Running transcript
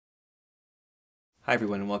Hi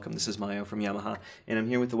everyone and welcome. This is Mayo from Yamaha and I'm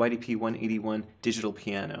here with the YDP-181 digital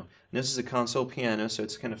piano. And this is a console piano, so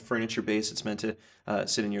it's kind of furniture based. It's meant to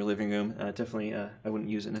sit in your living room. Definitely I wouldn't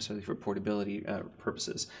use it necessarily for portability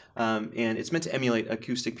purposes. And it's meant to emulate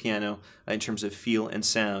acoustic piano in terms of feel and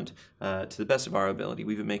sound to the best of our ability.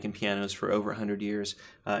 We've been making pianos for over 100 years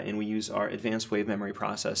and we use our advanced wave memory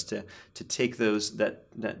process to take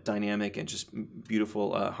that dynamic and just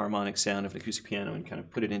beautiful harmonic sound of an acoustic piano and kind of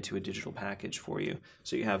put it into a digital package for you.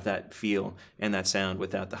 So you have that feel and that sound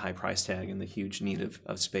without the high price tag and the huge need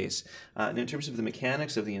of space. And in terms of the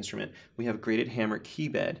mechanics of the instrument, we have a graded hammer key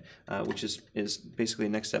bed, which is basically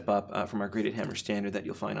the next step up from our graded hammer standard that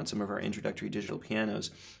you'll find on some of our introductory digital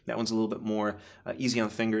pianos. That one's a little bit more easy on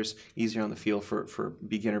the fingers, easier on the feel for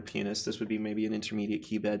beginner pianists. This would be maybe an intermediate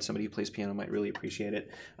key bed. Somebody who plays piano might really appreciate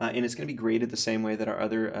it. And it's going to be graded the same way that our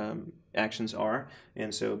other actions are.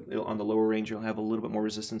 And so on the lower range, you'll have a little bit more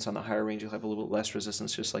resistance. On the higher range, you'll have a little bit less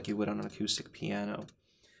resistance, just like you would on an acoustic piano.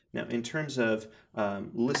 Now, in terms of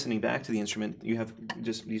listening back to the instrument, you have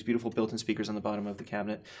just these beautiful built-in speakers on the bottom of the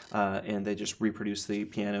cabinet, and they just reproduce the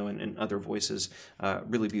piano and other voices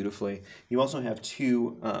really beautifully. You also have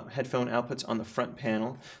two headphone outputs on the front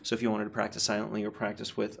panel, so if you wanted to practice silently or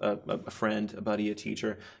practice with a friend, a buddy, a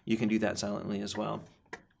teacher, you can do that silently as well.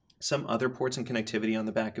 Some other ports and connectivity on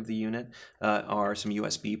the back of the unit are some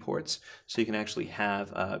USB ports, so you can actually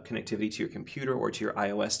have connectivity to your computer or to your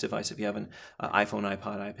iOS device if you have an iPhone,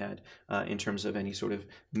 iPod, iPad, in terms of any sort of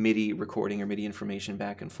MIDI recording or MIDI information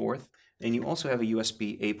back and forth. And you also have a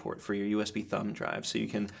USB-A port for your USB thumb drive, so you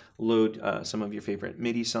can load some of your favorite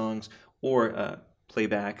MIDI songs or play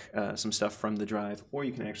back some stuff from the drive, or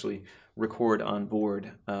you can actually record on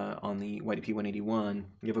board on the YDP-181.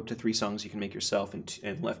 You have up to 3 songs you can make yourself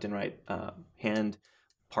and left and right hand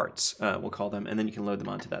parts, we'll call them, and then you can load them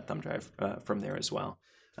onto that thumb drive from there as well.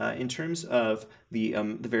 In terms of the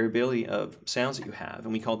variability of sounds that you have,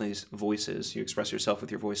 and we call these voices. You express yourself with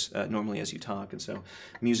your voice normally as you talk, and so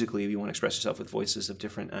musically you want to express yourself with voices of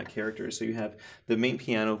different characters. So you have the main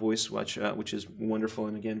piano voice, which is wonderful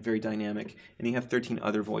and again very dynamic, and you have 13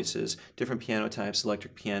 other voices, different piano types,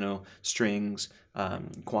 electric piano, strings,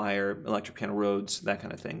 choir, electric piano Rhodes, that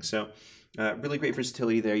kind of thing. So really great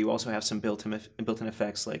versatility there. You also have some built-in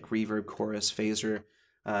effects like reverb, chorus, phaser,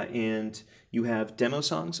 and you have demo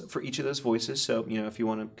songs for each of those voices. So, if you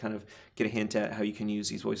want to kind of get a hint at how you can use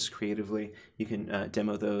these voices creatively, you can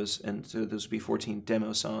demo those, and so those would be 14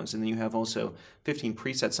 demo songs. And then you have also 15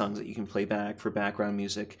 preset songs that you can play back for background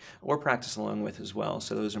music or practice along with as well.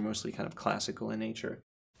 So those are mostly kind of classical in nature.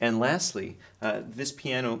 And lastly, this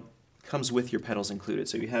piano comes with your pedals included.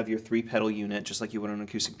 So you have your 3-pedal unit, just like you would on an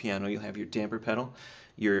acoustic piano. You'll have your damper pedal,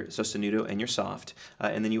 your sostenuto, and your soft.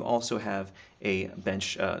 And then you also have a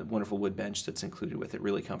bench, wonderful wood bench that's included with it,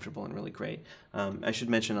 really comfortable and really great. I should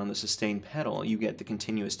mention on the sustain pedal, you get the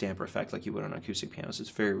continuous damper effect like you would on an acoustic piano, so it's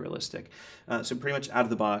very realistic. So pretty much out of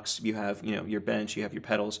the box, you have your bench, you have your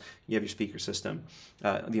pedals, you have your speaker system.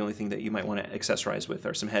 The only thing that you might want to accessorize with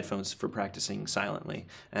are some headphones for practicing silently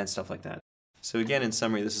and stuff like that. So again, in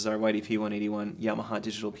summary, this is our YDP-181 Yamaha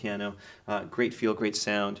digital piano. Great feel, great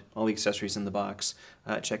sound, all the accessories in the box.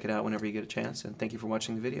 Check it out whenever you get a chance, and thank you for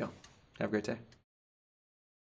watching the video. Have a great day.